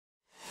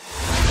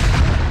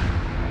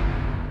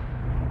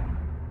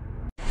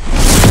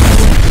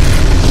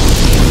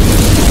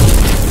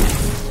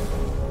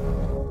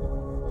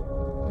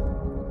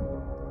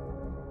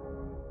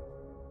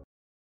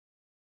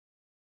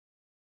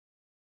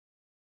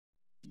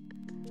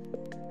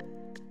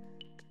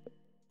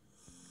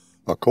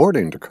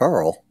According to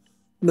Carl,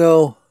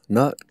 no,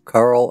 not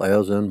Carl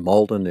as in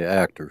Malden the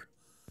actor,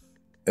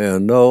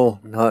 and no,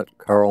 not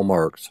Karl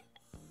Marx.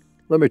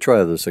 Let me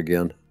try this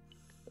again.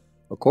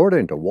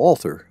 According to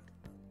Walther,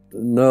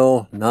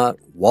 no, not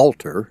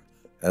Walter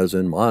as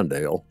in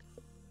Mondale.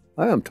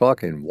 I am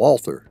talking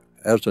Walther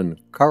as in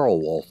Karl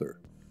Walther,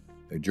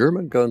 a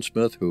German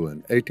gunsmith who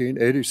in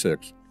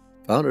 1886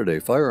 founded a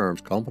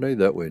firearms company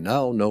that we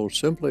now know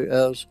simply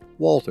as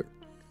Walther,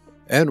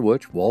 and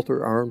which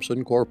Walther Arms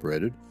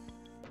Incorporated,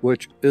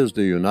 which is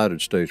the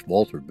United States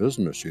Walther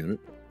business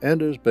unit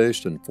and is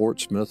based in Fort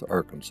Smith,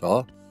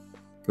 Arkansas,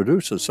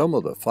 produces some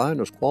of the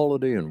finest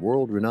quality and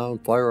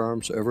world-renowned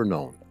firearms ever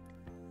known.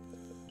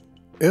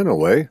 In a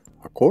way,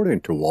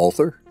 according to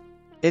Walther,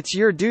 it's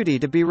your duty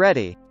to be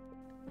ready.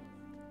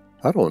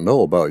 I don't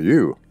know about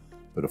you,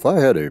 but if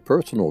I had a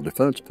personal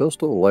defense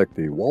pistol like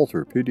the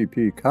Walther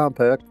PDP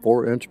Compact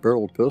 4-inch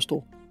barreled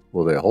pistol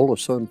with a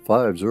Holosun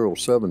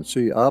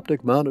 507C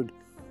optic mounted,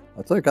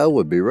 I think I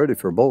would be ready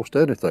for most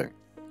anything: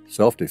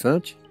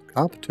 self-defense,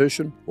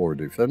 competition, or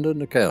defending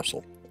the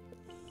castle.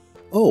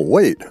 Oh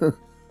wait,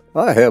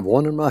 I have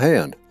one in my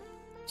hand,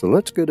 so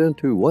let's get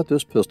into what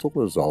this pistol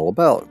is all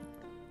about.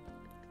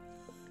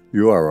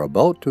 You are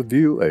about to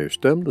view a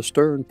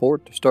stem-to-stern,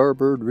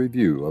 port-to-starboard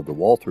review of the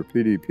Walther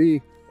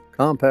PDP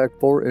Compact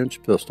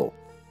 4-inch pistol,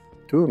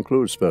 to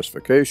include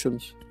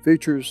specifications,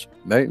 features,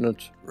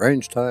 maintenance,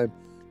 range time,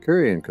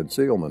 carry and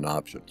concealment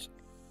options.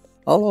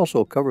 I'll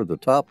also cover the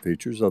top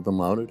features of the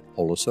mounted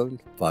Holosun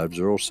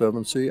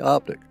 507C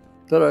optic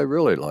that I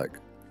really like.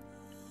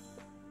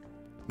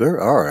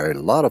 There are a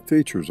lot of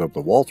features of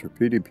the Walther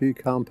PDP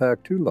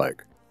Compact to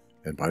like,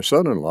 and my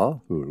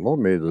son-in-law, who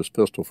loaned me this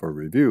pistol for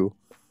review,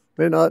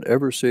 may not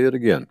ever see it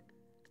again.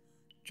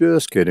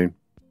 Just kidding.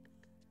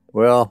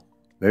 Well,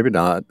 maybe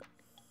not.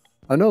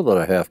 I know that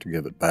I have to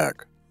give it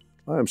back.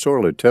 I am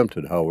sorely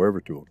tempted, however,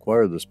 to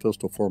acquire this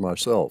pistol for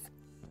myself,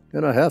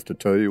 and I have to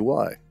tell you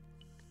why.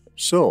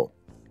 So,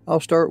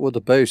 I'll start with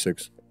the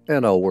basics,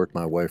 and I'll work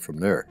my way from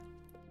there.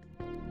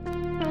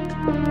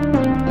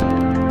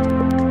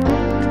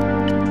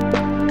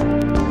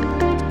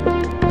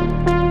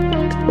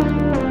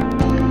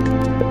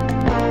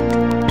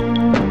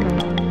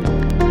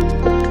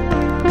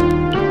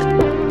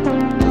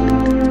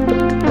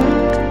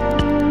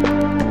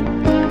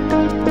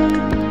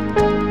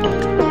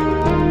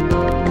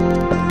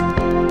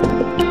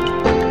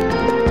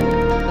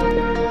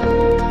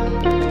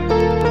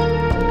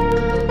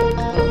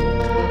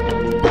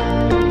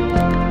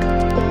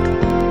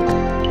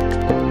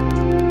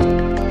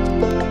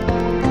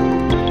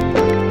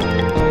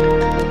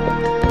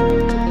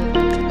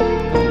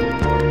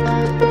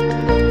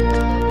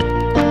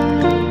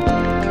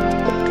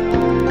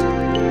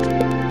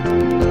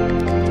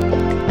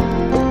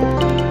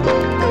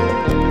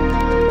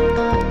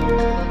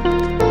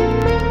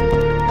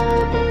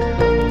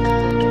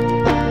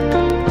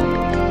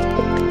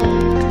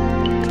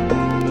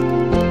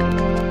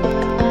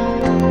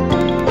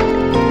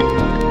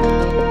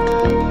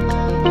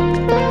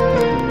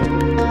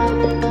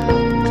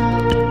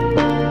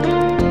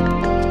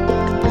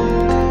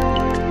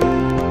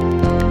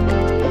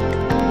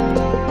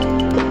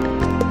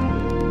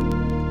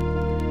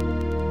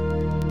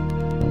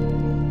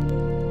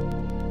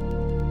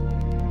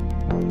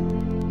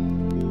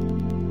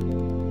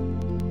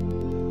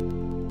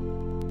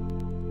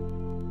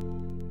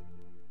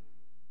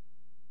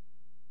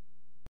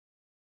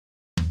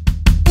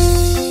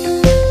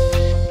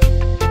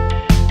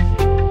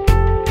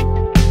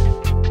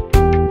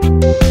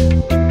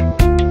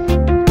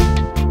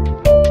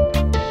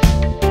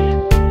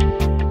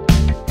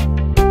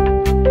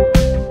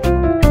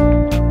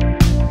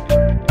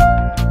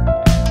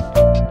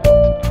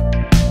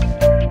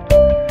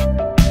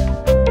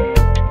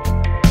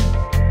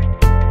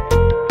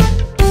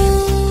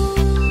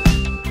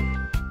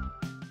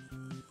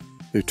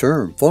 The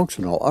term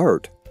functional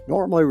art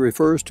normally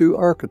refers to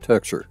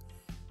architecture.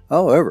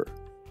 However,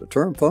 the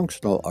term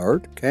functional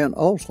art can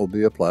also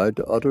be applied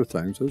to other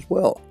things as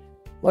well,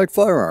 like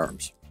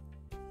firearms.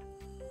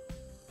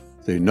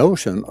 The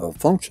notion of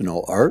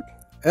functional art,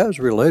 as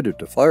related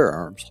to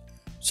firearms,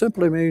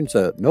 simply means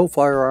that no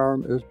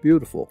firearm is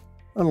beautiful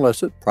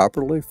unless it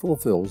properly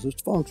fulfills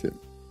its function.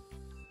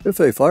 If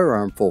a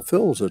firearm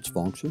fulfills its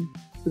function,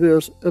 it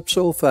is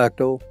ipso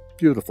facto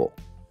beautiful.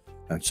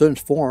 And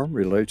since form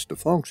relates to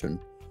function,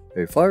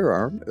 a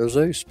firearm is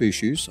a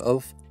species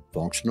of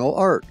functional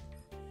art.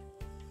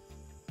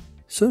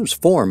 Since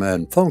form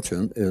and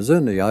function is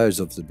in the eyes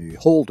of the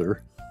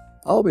beholder,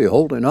 I'll be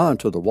holding on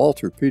to the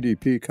Walther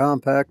PDP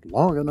Compact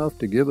long enough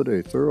to give it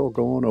a thorough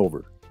going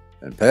over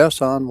and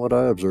pass on what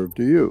I observed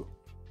to you.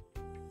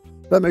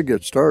 Let me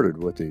get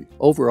started with the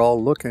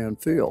overall look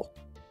and feel,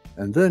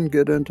 and then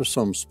get into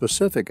some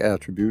specific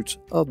attributes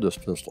of this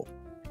pistol.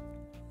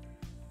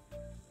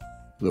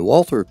 The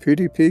Walther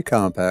PDP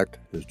Compact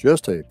is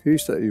just a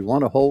piece that you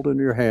want to hold in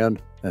your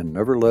hand and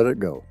never let it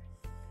go.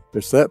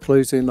 It's that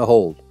pleasing to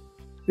hold,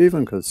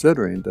 even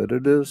considering that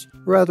it is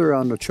rather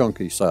on the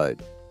chunky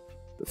side.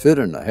 The fit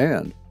in the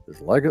hand is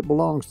like it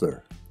belongs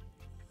there.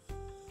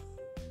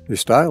 The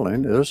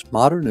styling is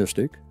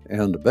modernistic,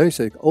 and the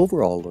basic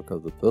overall look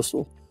of the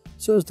pistol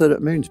says that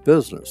it means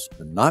business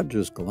and not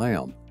just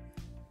glam.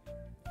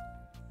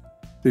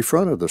 The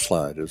front of the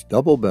slide is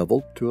double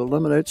beveled to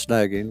eliminate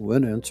snagging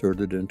when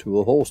inserted into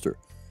a holster,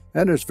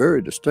 and is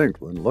very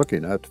distinct when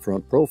looking at the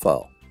front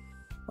profile.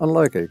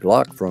 Unlike a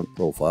Glock front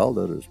profile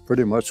that is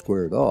pretty much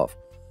squared off,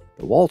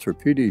 the Walther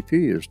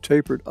PDP is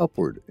tapered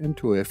upward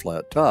into a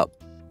flat top.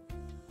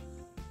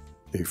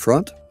 The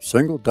front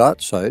single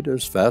dot sight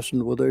is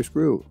fastened with a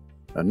screw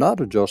and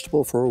not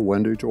adjustable for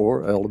windage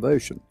or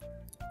elevation.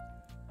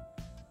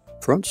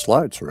 Front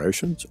slide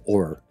serrations,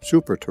 or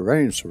super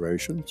terrain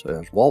serrations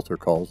as Walther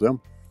calls them,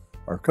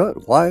 are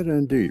cut wide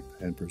and deep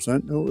and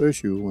present no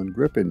issue when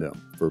gripping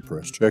them for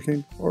press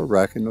checking or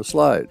racking the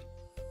slide.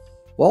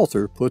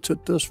 Walther puts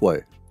it this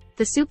way: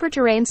 the super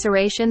terrain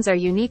serrations are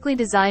uniquely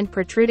designed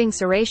protruding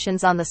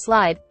serrations on the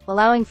slide,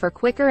 allowing for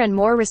quicker and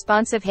more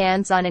responsive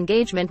hands-on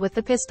engagement with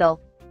the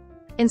pistol.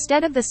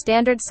 Instead of the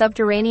standard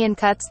subterranean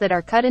cuts that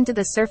are cut into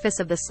the surface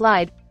of the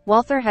slide,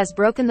 Walther has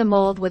broken the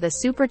mold with a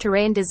super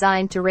terrain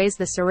design to raise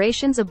the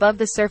serrations above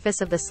the surface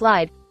of the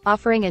slide,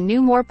 offering a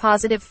new, more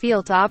positive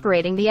feel to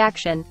operating the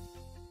action.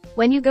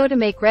 When you go to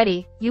make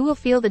ready, you will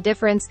feel the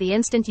difference the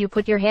instant you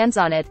put your hands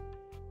on it.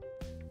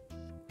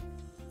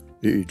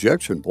 The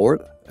ejection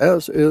port,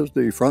 as is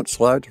the front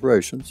slide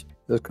serrations,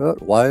 is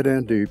cut wide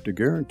and deep to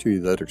guarantee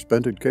that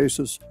expended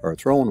cases are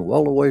thrown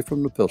well away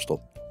from the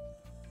pistol.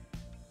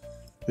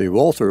 The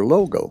Walther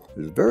logo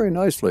is very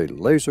nicely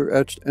laser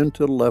etched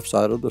into the left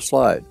side of the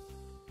slide,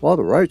 while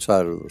the right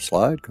side of the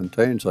slide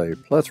contains a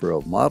plethora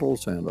of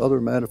models and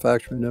other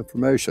manufacturing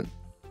information,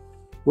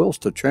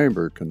 whilst the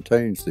chamber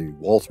contains the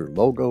Walther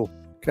logo,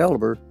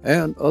 caliber,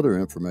 and other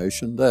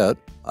information that,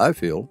 I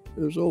feel,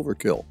 is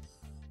overkill,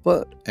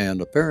 and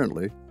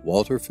apparently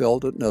Walther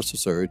felt it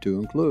necessary to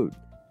include.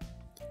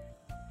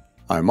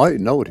 I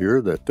might note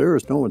here that there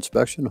is no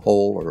inspection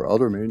hole or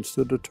other means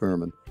to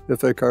determine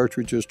if a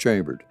cartridge is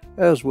chambered,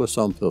 as with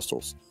some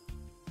pistols.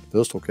 The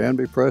pistol can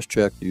be press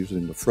checked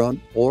using the front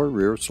or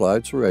rear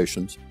slide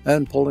serrations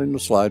and pulling the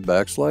slide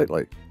back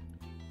slightly.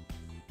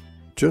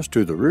 Just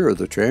to the rear of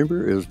the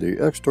chamber is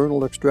the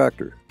external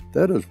extractor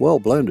that is well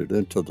blended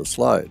into the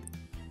slide.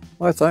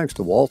 My thanks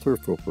to Walther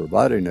for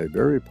providing a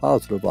very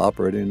positive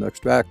operating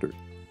extractor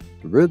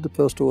to rid the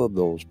pistol of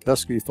those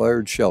pesky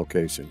fired shell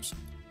casings.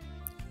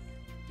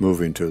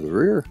 Moving to the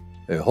rear,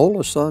 a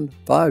Holosun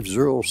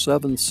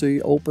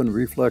 507C open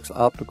reflex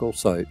optical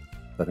sight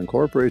that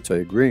incorporates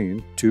a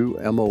green 2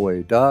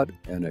 MOA dot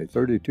and a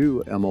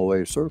 32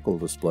 MOA circle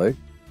display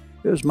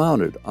is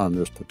mounted on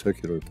this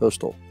particular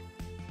pistol.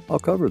 I'll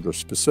cover the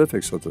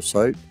specifics of the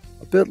sight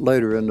a bit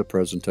later in the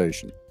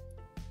presentation.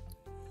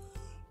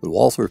 The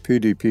Walther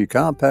PDP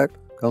Compact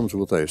comes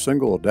with a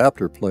single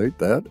adapter plate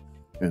that,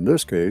 in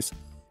this case,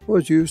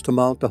 was used to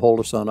mount the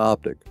Holosun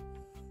Optic.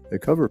 A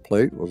cover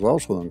plate was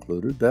also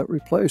included that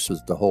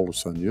replaces the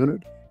Holosun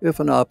unit if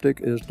an optic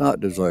is not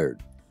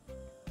desired.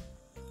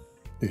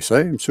 The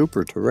same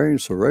super terrain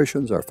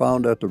serrations are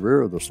found at the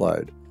rear of the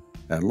slide,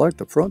 and like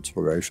the front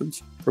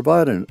serrations,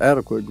 provide an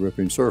adequate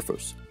gripping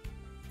surface.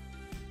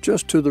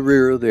 Just to the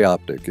rear of the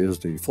optic is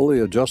the fully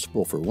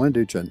adjustable for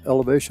windage and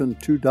elevation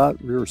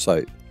 2-dot rear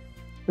sight.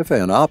 If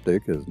an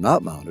optic is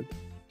not mounted,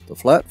 the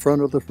flat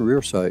front of the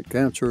rear sight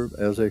can serve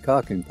as a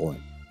cocking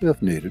point,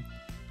 if needed.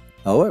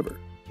 However,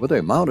 with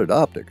a mounted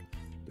optic,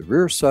 the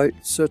rear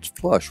sight sits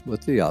flush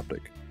with the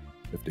optic.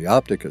 If the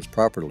optic is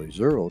properly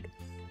zeroed,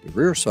 the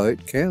rear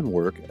sight can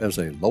work as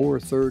a lower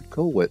third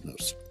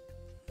co-witness.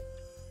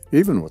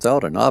 Even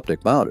without an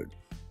optic mounted,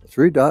 the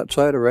 3-dot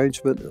sight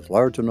arrangement is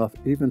large enough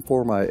even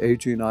for my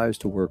aging eyes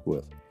to work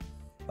with.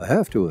 I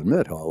have to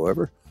admit,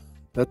 however,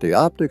 that the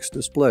optics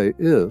display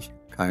is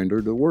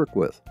kinder to work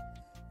with,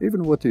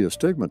 even with the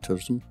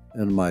astigmatism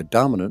in my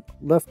dominant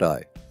left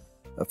eye.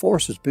 It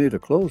forces me to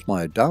close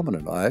my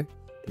dominant eye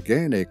to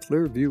gain a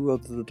clear view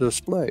of the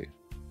display.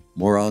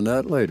 More on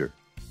that later.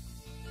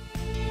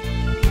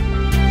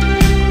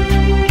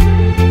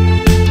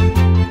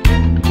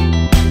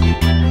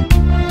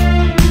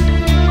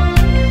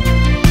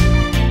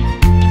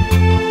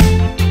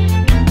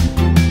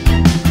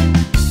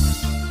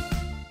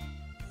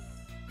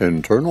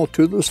 Internal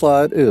to the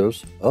slide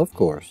is, of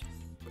course,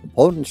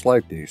 components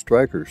like the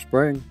striker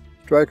spring,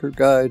 striker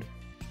guide,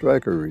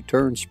 striker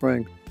return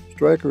spring,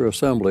 striker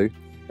assembly,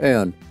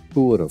 and,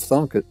 who would have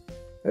thunk it,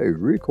 a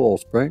recoil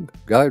spring,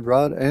 guide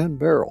rod, and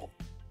barrel.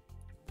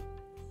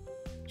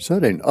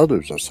 Setting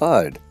others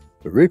aside,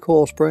 the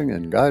recoil spring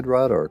and guide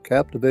rod are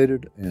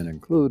captivated and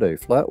include a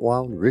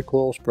flat-wound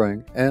recoil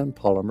spring and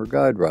polymer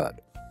guide rod.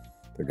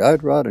 The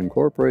guide rod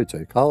incorporates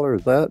a collar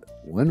that,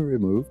 when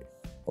removed,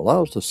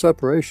 allows the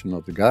separation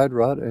of the guide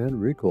rod and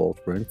recoil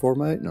spring for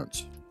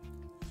maintenance.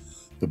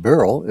 The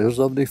barrel is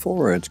of the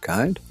 4-inch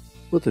kind,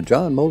 with the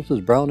John Moses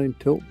Browning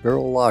tilt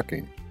barrel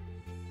locking.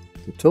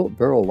 The tilt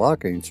barrel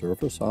locking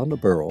surface on the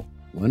barrel,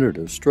 when it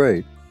is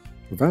straight,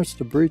 prevents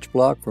the breech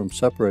block from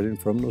separating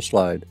from the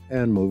slide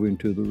and moving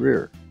to the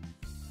rear.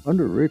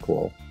 Under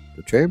recoil,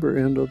 the chamber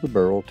end of the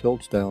barrel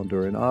tilts down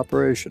during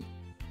operation,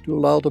 to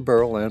allow the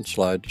barrel and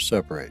slide to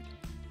separate.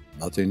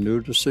 Nothing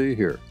new to see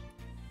here.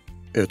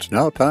 It's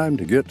now time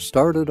to get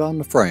started on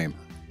the frame.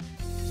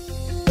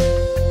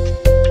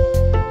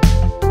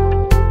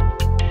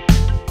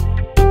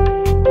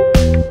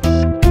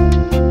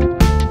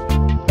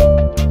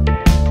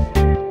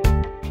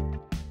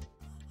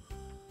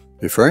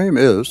 The frame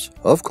is,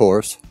 of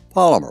course,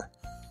 polymer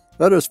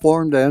that is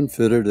formed and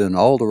fitted in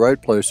all the right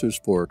places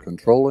for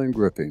controlling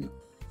gripping.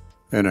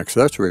 An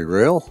accessory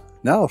rail,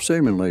 now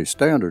seemingly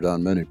standard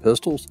on many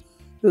pistols,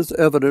 is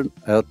evident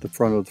at the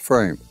front of the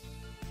frame.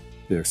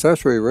 The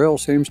accessory rail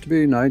seems to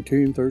be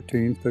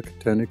 1913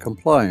 Picatinny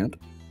compliant,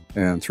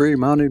 and 3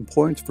 mounting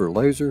points for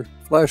laser,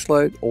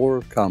 flashlight, or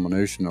a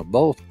combination of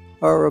both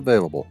are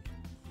available.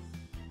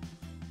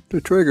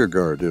 The trigger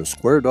guard is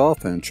squared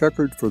off and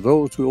checkered for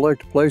those who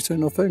like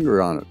placing a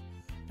finger on it,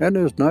 and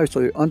is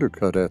nicely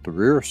undercut at the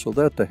rear so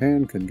that the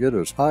hand can get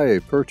as high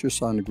a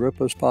purchase on the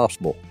grip as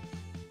possible.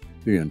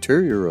 The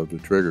interior of the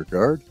trigger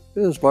guard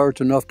is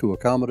large enough to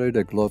accommodate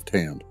a gloved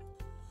hand.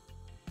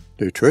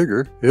 The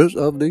trigger is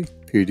of the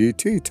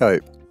PDT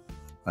type.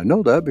 I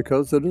know that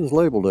because it is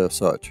labeled as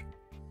such.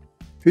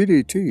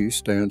 PDT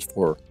stands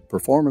for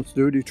Performance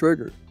Duty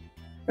Trigger,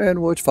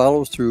 and which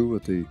follows through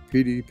with the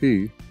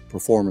PDP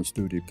Performance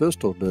Duty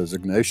Pistol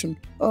designation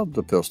of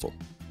the pistol.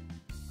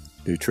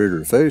 The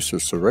trigger face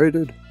is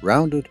serrated,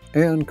 rounded,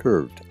 and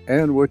curved,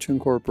 and which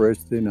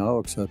incorporates the now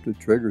accepted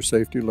trigger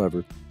safety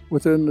lever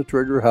within the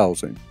trigger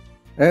housing,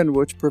 and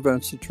which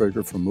prevents the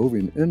trigger from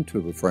moving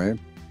into the frame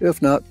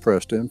if not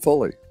pressed in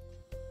fully.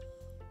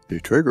 The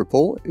trigger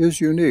pull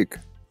is unique.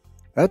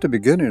 At the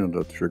beginning of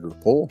the trigger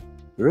pull,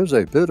 there is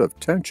a bit of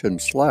tension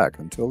slack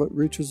until it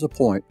reaches a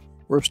point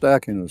where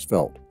stacking is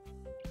felt,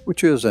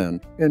 which is an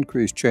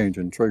increased change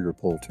in trigger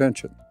pull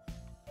tension.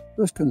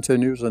 This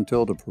continues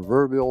until the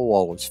proverbial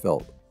wall is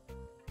felt.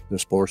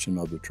 This portion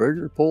of the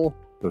trigger pull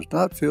does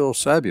not feel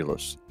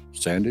sabulous,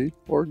 sandy,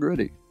 or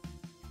gritty.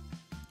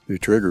 The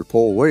trigger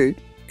pull weight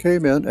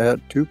came in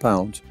at 2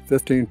 pounds,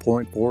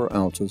 15.4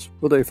 ounces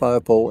with a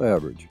 5-pull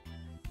average.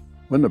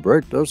 When the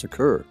break does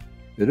occur,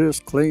 it is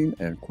clean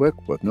and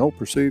quick with no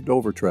perceived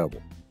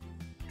overtravel.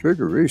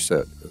 Trigger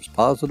reset is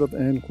positive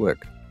and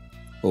quick.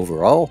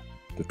 Overall,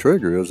 the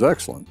trigger is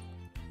excellent.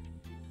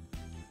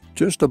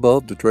 Just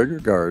above the trigger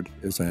guard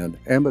is an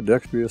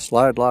ambidextrous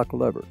slide lock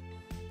lever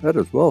that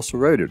is well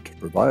serrated to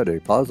provide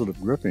a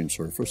positive gripping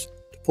surface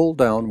to pull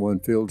down when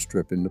field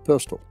stripping the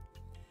pistol.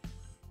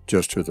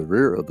 Just to the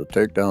rear of the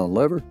takedown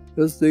lever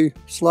is the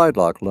slide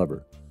lock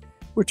lever,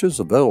 which is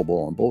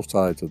available on both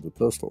sides of the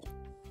pistol.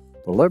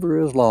 The lever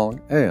is long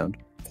and,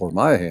 for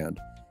my hand,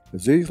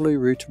 is easily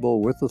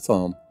reachable with the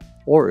thumb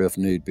or, if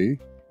need be,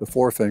 the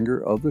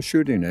forefinger of the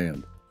shooting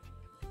hand.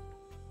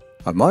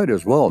 I might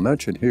as well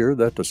mention here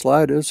that the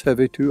slide is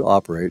heavy to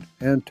operate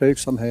and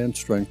takes some hand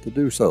strength to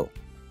do so.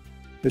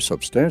 A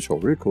substantial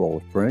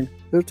recoil spring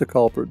is the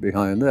culprit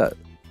behind that.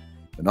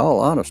 In all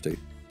honesty,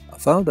 I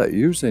found that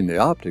using the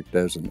Optic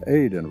as an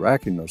aid in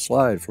racking the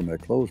slide from a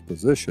closed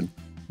position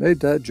made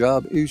that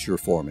job easier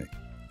for me.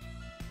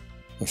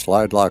 The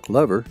slide lock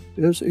lever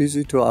is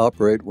easy to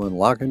operate when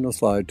locking the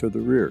slide to the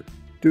rear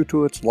due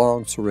to its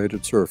long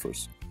serrated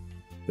surface.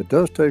 It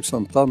does take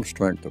some thumb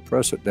strength to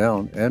press it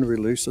down and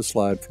release the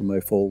slide from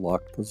a full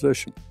locked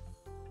position.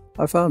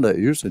 I found that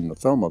using the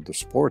thumb of the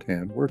support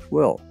hand works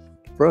well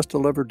to press the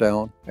lever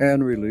down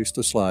and release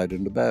the slide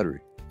into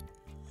battery.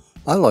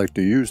 I like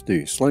to use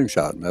the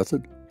slingshot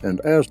method and,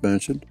 as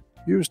mentioned,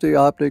 use the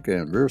Optic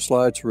and rear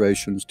slide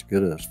serrations to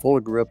get as full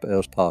a grip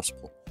as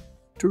possible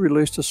to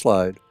release the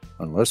slide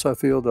unless I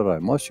feel that I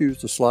must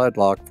use the slide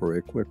lock for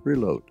a quick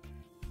reload.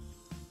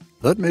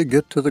 Let me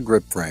get to the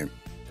grip frame,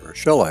 or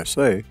shall I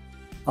say,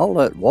 I'll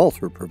let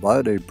Walther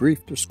provide a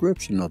brief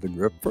description of the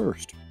grip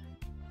first.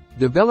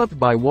 Developed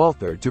by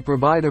Walther to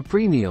provide a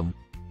premium,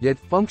 yet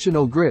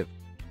functional grip,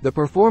 the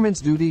Performance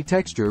Duty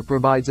texture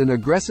provides an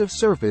aggressive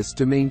surface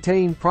to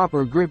maintain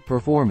proper grip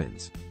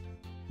performance.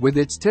 With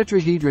its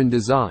tetrahedron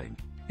design,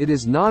 it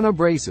is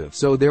non-abrasive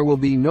so there will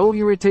be no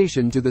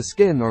irritation to the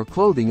skin or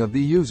clothing of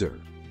the user.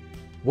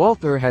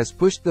 Walther has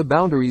pushed the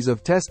boundaries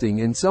of testing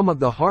in some of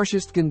the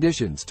harshest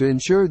conditions to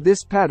ensure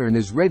this pattern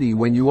is ready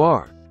when you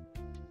are.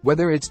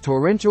 Whether it's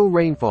torrential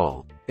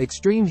rainfall,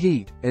 extreme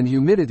heat and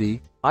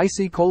humidity,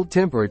 icy cold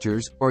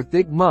temperatures, or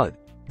thick mud,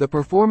 the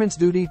Performance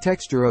Duty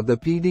texture of the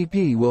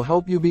PDP will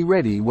help you be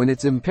ready when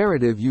it's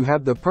imperative you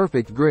have the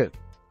perfect grip.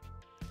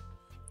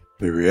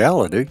 The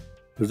reality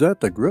is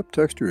that the grip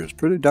texture is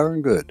pretty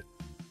darn good.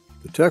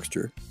 The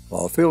texture,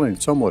 while feeling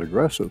somewhat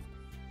aggressive,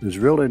 is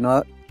really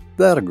not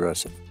that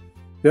aggressive,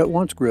 yet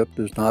once gripped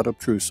is not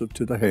obtrusive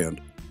to the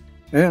hand,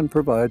 and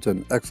provides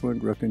an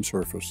excellent gripping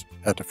surface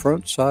at the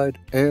front, side,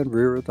 and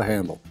rear of the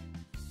handle.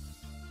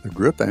 The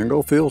grip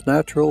angle feels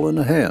natural in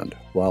the hand,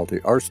 while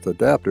the arched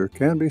adapter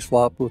can be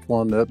swapped with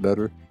one that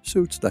better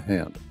suits the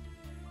hand.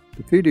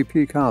 The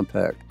PDP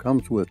Compact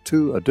comes with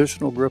 2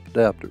 additional grip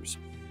adapters,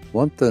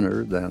 one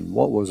thinner than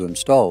what was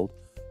installed,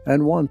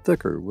 and one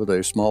thicker with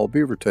a small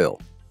beaver tail,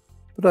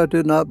 but I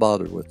did not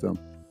bother with them,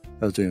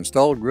 as the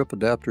installed grip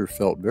adapter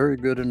felt very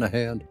good in the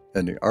hand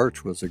and the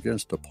arch was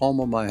against the palm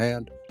of my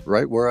hand,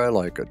 right where I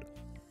like it.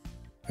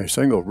 A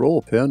single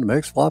roll pin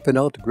makes flopping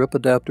out the grip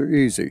adapter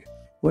easy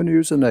when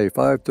using a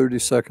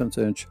 5/32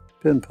 inch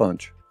pin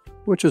punch,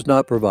 which is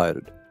not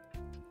provided.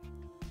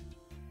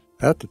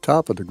 At the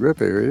top of the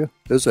grip area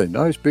is a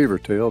nice beaver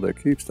tail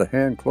that keeps the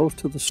hand close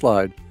to the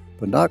slide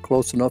but not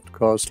close enough to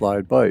cause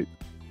slide bite.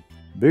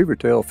 The beaver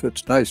tail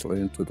fits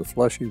nicely into the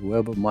fleshy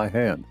web of my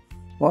hand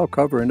while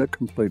covering it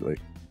completely.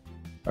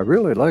 I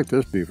really like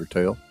this beaver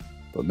tail,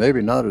 but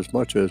maybe not as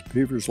much as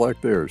beavers like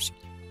theirs.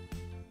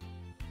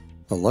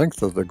 The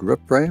length of the grip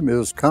frame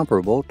is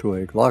comparable to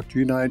a Glock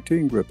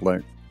G19 grip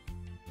length.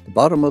 The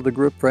bottom of the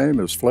grip frame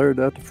is flared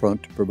at the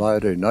front to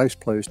provide a nice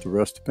place to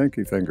rest the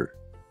pinky finger.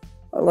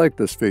 I like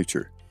this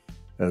feature,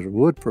 as it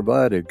would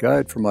provide a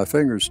guide for my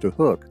fingers to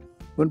hook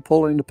when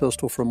pulling the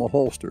pistol from a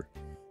holster,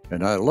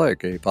 and I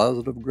like a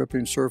positive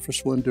gripping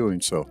surface when doing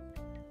so.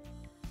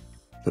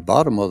 The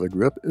bottom of the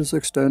grip is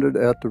extended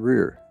at the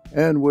rear,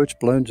 and which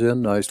blends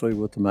in nicely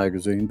with the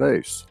magazine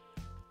base.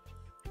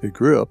 The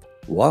grip,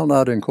 while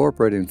not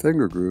incorporating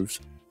finger grooves,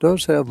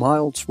 does have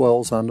mild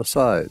swells on the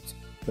sides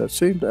that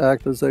seem to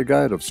act as a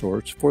guide of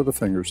sorts for the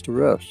fingers to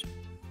rest.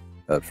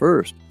 At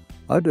first,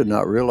 I did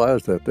not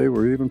realize that they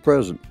were even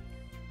present,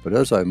 but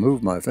as I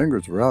moved my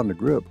fingers around the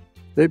grip,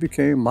 they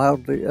became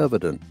mildly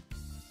evident.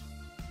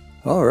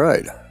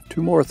 Alright,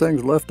 2 more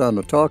things left on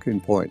the talking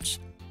points: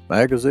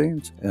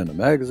 magazines and the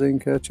magazine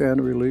catch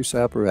and release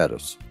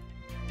apparatus.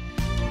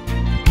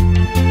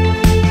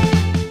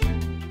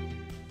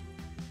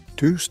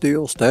 2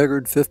 steel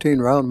staggered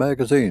 15-round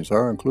magazines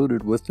are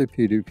included with the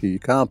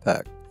PDP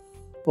Compact.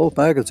 Both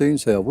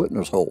magazines have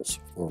witness holes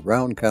for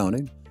round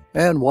counting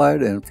and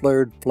wide and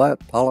flared flat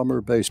polymer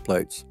base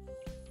plates.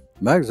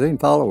 The magazine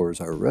followers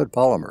are red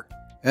polymer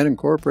and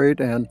incorporate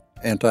an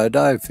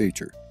anti-dive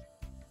feature.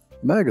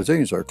 The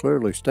magazines are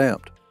clearly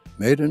stamped,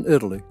 made in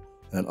Italy,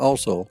 and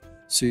also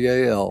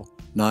CAL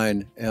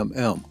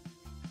 9mm,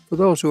 for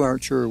those who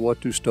aren't sure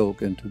what to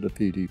stoke into the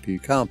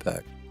PDP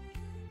Compact.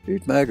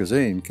 Each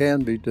magazine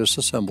can be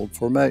disassembled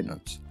for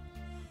maintenance.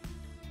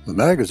 The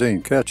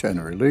magazine catch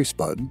and release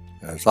button,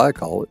 as I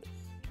call it,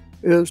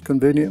 is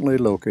conveniently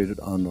located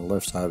on the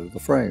left side of the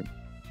frame.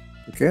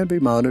 It can be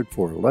mounted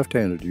for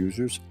left-handed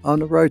users on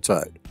the right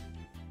side.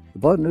 The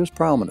button is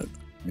prominent,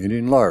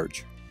 meaning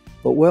large,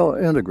 but well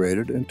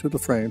integrated into the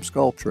frame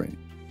sculpturing,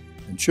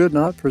 and should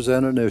not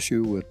present an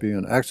issue with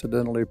being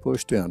accidentally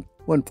pushed in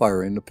when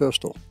firing the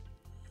pistol.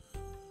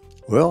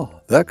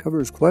 Well, that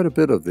covers quite a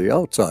bit of the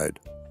outside.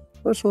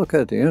 Let's look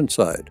at the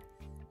inside.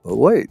 But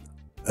wait,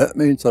 that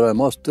means that I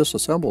must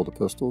disassemble the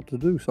pistol to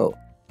do so.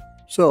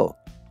 So,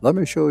 let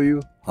me show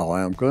you how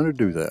I am going to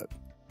do that.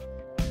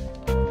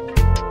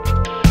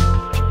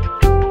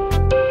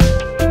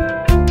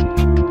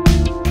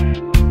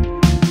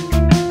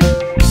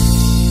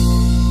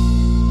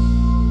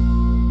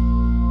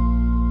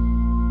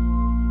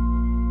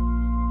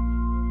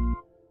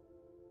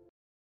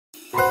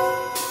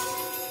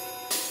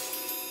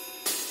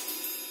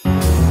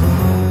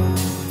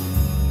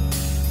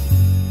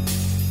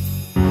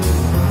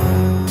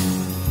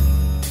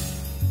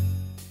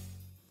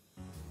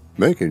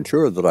 Making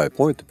sure that I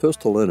point the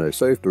pistol in a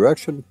safe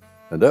direction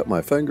and that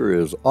my finger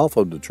is off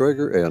of the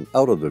trigger and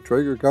out of the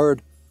trigger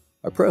guard,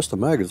 I press the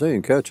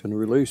magazine catch and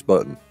release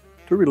button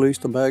to release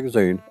the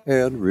magazine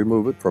and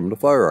remove it from the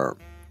firearm.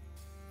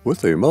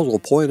 With the muzzle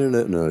pointing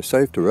in a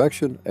safe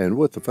direction and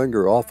with the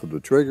finger off of the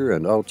trigger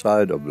and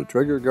outside of the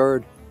trigger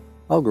guard,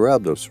 I'll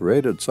grab the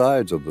serrated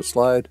sides of the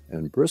slide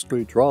and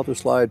briskly draw the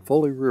slide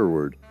fully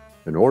rearward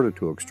in order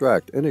to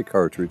extract any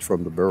cartridge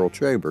from the barrel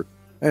chamber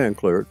and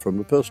clear it from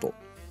the pistol,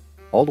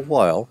 all the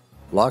while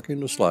locking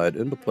the slide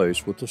into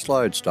place with the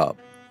slide stop.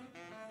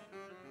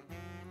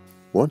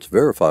 Once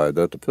verified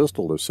that the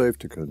pistol is safe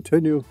to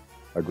continue,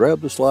 I grab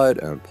the slide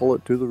and pull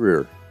it to the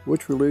rear,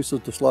 which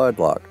releases the slide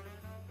lock,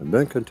 and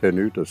then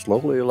continue to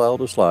slowly allow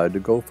the slide to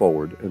go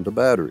forward into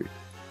battery.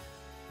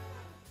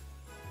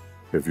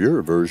 If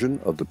your version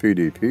of the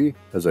PDP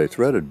has a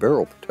threaded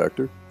barrel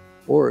protector,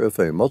 or if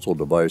a muzzle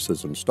device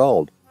is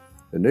installed,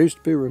 it needs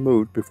to be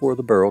removed before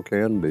the barrel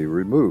can be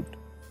removed.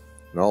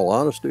 In all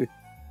honesty,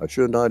 I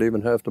should not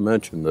even have to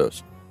mention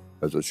this,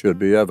 as it should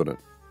be evident.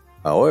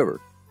 However,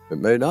 it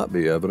may not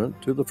be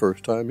evident to the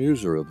first-time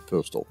user of the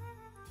pistol.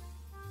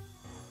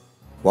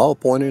 While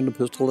pointing the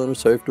pistol in a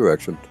safe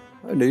direction,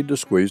 I need to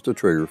squeeze the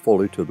trigger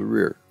fully to the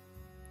rear.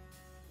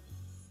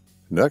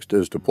 Next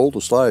is to pull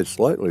the slide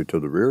slightly to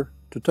the rear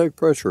to take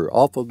pressure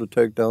off of the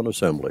takedown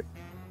assembly.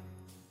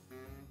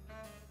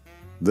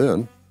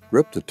 Then,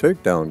 grip the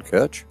takedown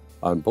catch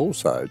on both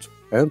sides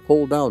and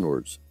pull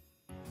downwards.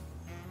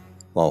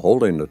 While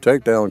holding the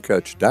takedown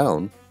catch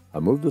down, I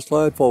move the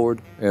slide forward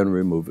and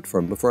remove it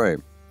from the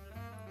frame.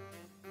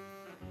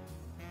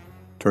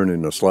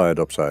 Turning the slide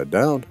upside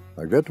down,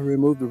 I get to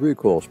remove the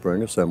recoil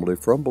spring assembly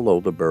from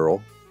below the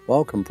barrel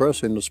while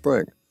compressing the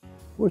spring,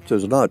 which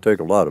does not take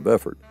a lot of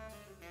effort.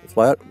 The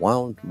flat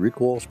wound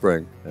recoil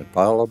spring and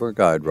polymer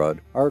guide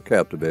rod are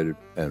captivated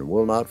and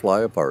will not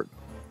fly apart.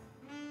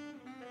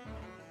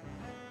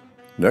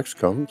 Next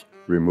comes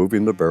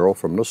removing the barrel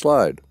from the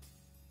slide.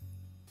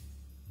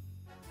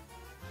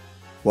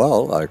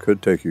 While I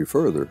could take you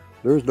further,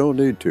 there is no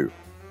need to,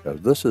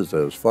 as this is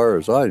as far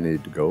as I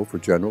need to go for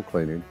general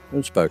cleaning,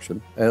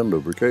 inspection, and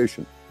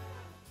lubrication.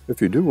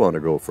 If you do want to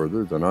go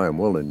further than I am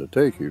willing to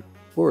take you,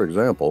 for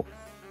example,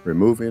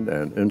 removing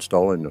and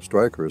installing the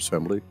striker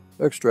assembly,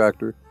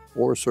 extractor,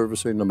 or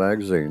servicing the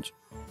magazines,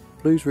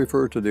 please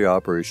refer to the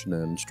operation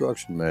and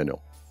instruction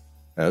manual,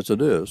 as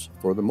it is,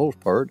 for the most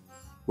part,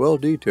 well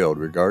detailed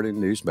regarding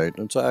these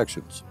maintenance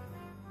actions.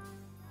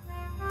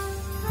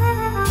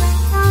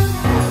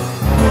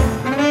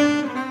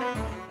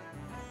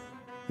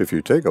 If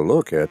you take a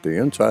look at the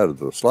inside of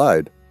the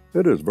slide,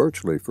 it is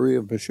virtually free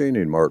of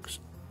machining marks,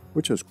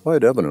 which is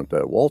quite evident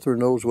that Walther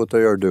knows what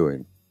they are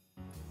doing.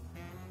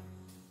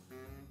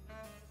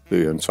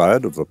 The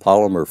inside of the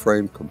polymer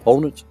frame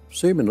components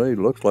seemingly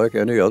looks like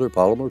any other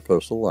polymer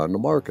pistol on the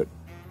market.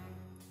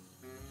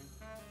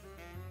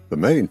 The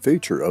main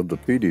feature of the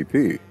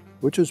PDP,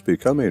 which is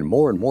becoming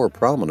more and more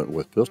prominent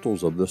with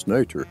pistols of this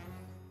nature,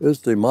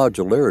 is the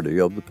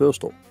modularity of the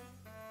pistol.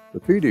 The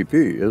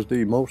PDP is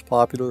the most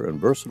popular and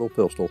versatile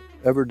pistol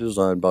ever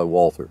designed by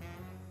Walther.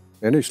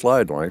 Any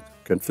slide length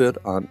can fit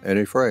on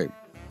any frame,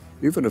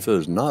 even if it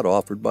is not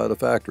offered by the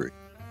factory.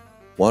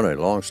 Want a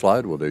long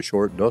slide with a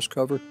short dust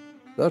cover?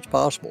 That's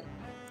possible.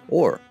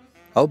 Or,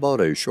 how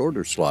about a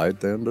shorter slide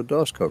than the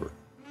dust cover?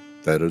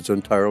 That is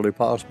entirely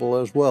possible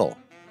as well.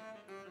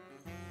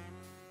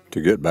 To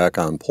get back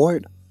on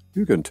point,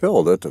 you can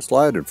tell that the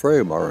slide and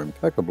frame are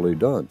impeccably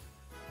done,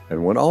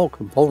 and when all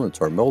components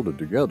are melded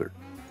together,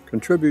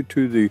 contribute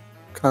to the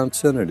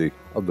concinnity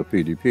of the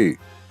PDP.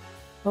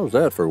 How's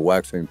that for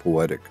waxing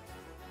poetic?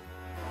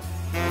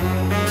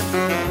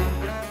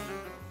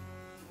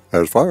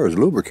 As far as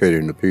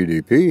lubricating the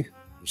PDP,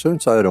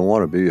 since I don't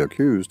want to be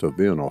accused of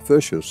being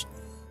officious,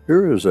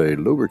 here is a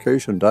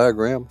lubrication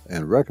diagram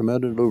and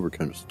recommended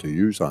lubricants to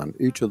use on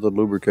each of the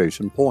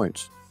lubrication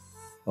points.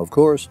 Of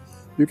course,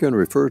 you can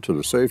refer to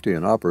the Safety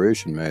and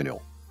Operation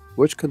Manual,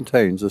 which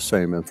contains the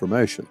same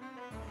information.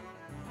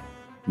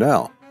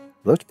 Now,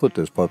 let's put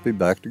this puppy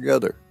back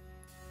together.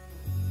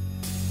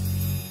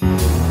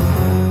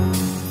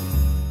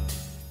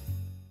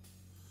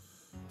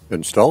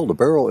 Install the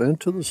barrel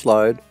into the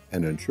slide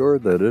and ensure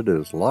that it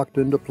is locked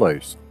into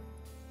place.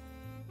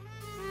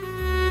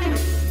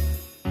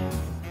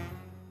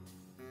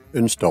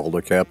 Install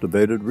the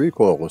captivated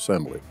recoil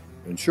assembly,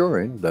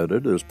 ensuring that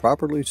it is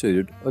properly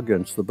seated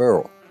against the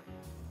barrel.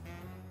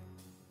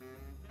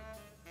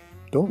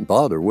 Don't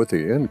bother with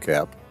the end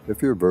cap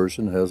if your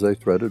version has a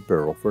threaded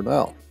barrel for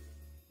now.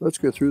 Let's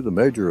get through the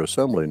major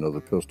assembling of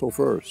the pistol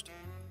first.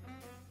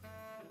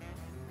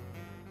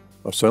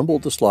 Assemble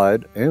the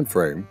slide and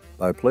frame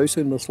by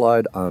placing the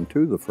slide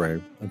onto the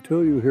frame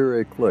until you hear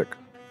a click,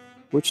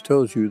 which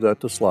tells you that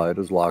the slide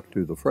is locked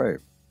to the frame.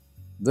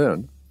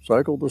 Then,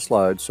 cycle the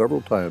slide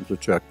several times to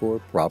check for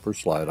proper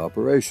slide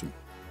operation.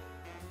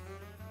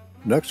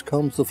 Next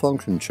comes the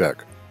function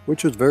check,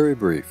 which is very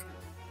brief.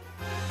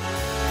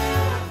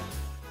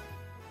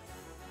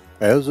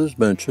 As is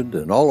mentioned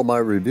in all of my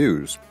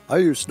reviews, I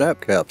use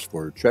snap caps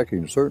for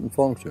checking certain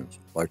functions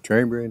like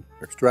chambering,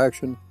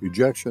 extraction,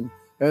 ejection,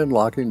 and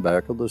locking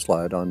back of the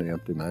slide on the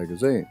empty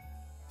magazine.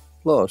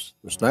 Plus,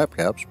 the snap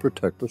caps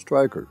protect the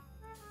striker.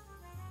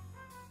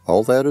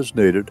 All that is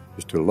needed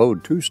is to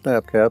load 2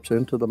 snap caps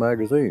into the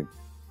magazine,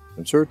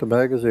 insert the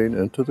magazine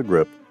into the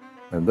grip,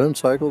 and then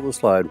cycle the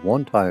slide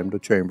 1 time to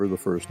chamber the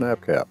first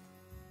snap cap.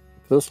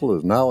 The pistol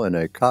is now in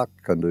a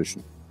cocked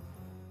condition.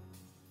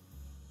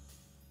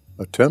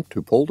 Attempt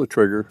to pull the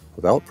trigger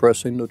without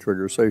pressing the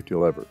trigger safety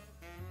lever.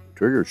 The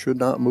trigger should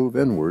not move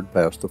inward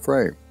past the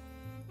frame.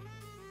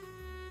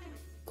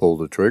 Pull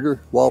the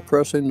trigger while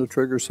pressing the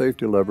trigger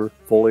safety lever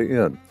fully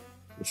in.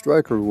 The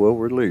striker will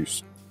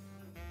release.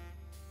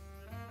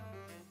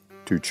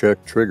 To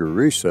check trigger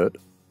reset,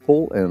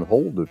 pull and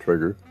hold the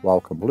trigger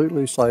while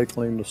completely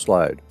cycling the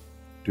slide.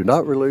 Do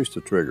not release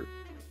the trigger.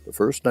 The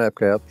first snap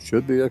cap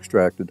should be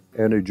extracted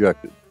and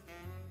ejected.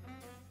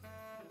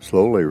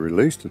 Slowly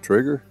release the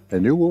trigger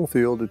and you will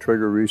feel the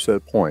trigger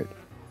reset point.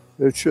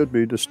 It should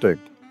be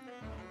distinct.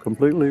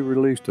 Completely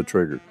release the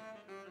trigger.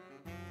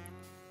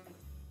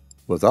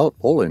 Without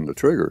pulling the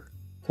trigger,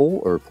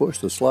 pull or push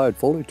the slide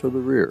fully to the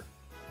rear.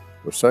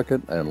 The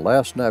second and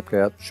last snap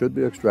cap should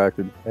be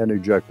extracted and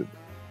ejected,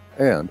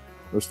 and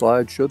the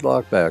slide should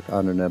lock back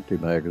on an empty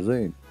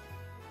magazine.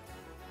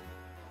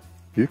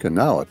 You can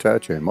now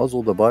attach a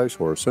muzzle device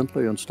or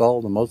simply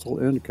install the muzzle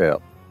end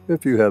cap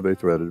if you have a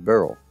threaded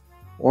barrel,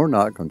 or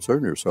not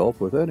concern yourself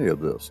with any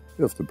of this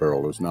if the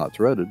barrel is not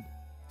threaded.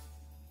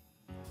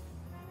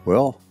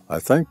 Well, I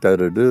think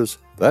that it is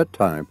that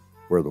time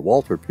where the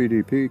Walther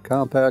PDP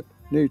Compact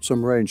needs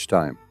some range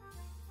time.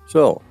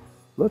 So,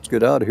 let's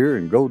get out of here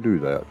and go do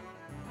that.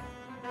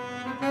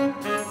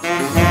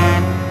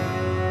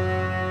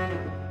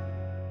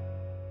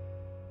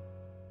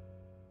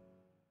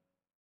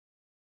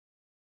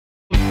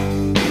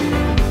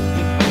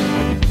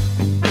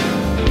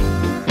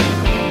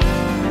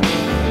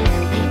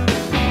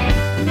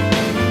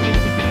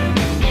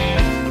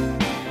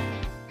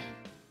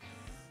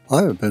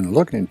 I have been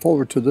looking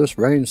forward to this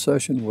range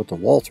session with the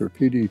Walther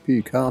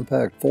PDP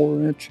Compact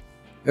 4-inch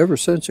ever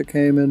since it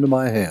came into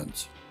my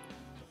hands.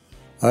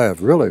 I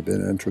have really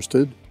been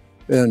interested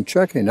in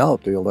checking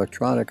out the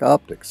electronic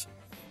optics,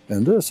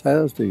 and this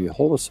has the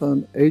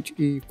Holosun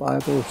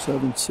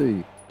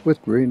HE507C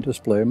with green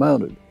display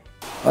mounted.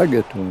 I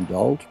get to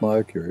indulge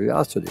my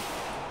curiosity.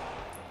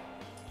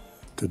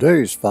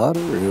 Today's fodder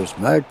is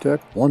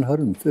Magtech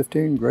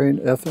 115 grain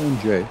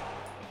FNJ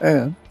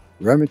and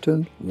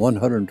Remington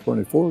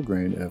 124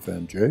 grain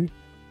FNJ,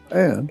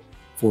 and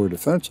for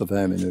defensive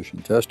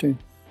ammunition testing,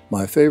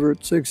 my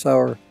favorite Sig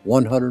Sauer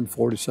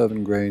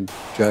 147 grain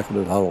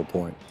jacketed hollow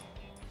point.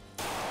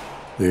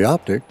 The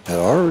Optic had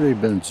already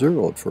been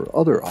zeroed for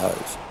other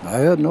eyes, and I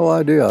had no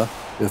idea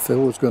if it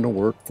was going to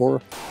work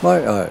for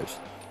my eyes,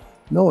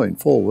 knowing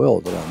full well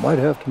that I might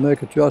have to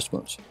make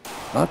adjustments,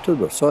 not to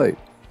the sight,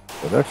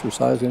 but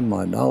exercising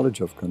my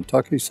knowledge of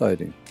Kentucky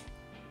sighting.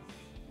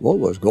 What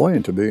was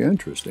going to be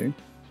interesting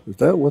is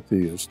that with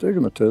the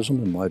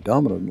astigmatism in my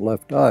dominant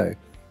left eye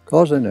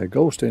causing a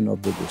ghosting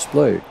of the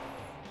display,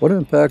 what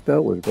impact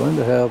that was going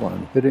to have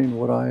on hitting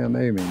what I am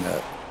aiming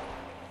at.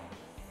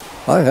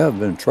 I have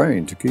been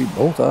trained to keep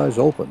both eyes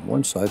open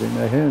when sighting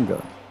a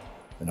handgun,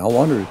 and I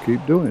wanted to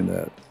keep doing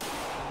that.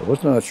 I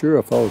was not sure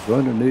if I was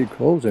going to need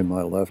closing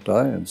my left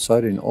eye and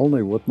sighting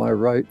only with my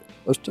right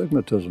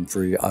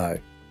astigmatism-free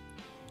eye.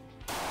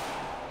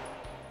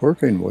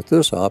 Working with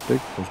this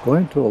optic was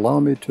going to allow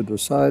me to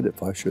decide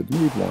if I should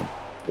need one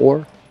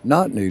or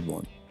not need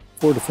one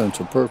for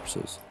defensive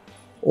purposes,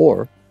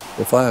 or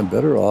if I am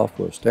better off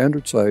with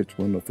standard sights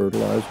when the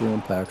fertilizer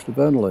impacts the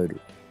ventilator.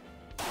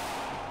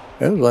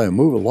 As I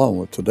move along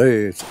with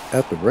today's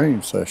At the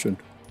Range session,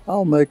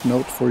 I'll make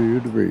notes for you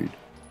to read.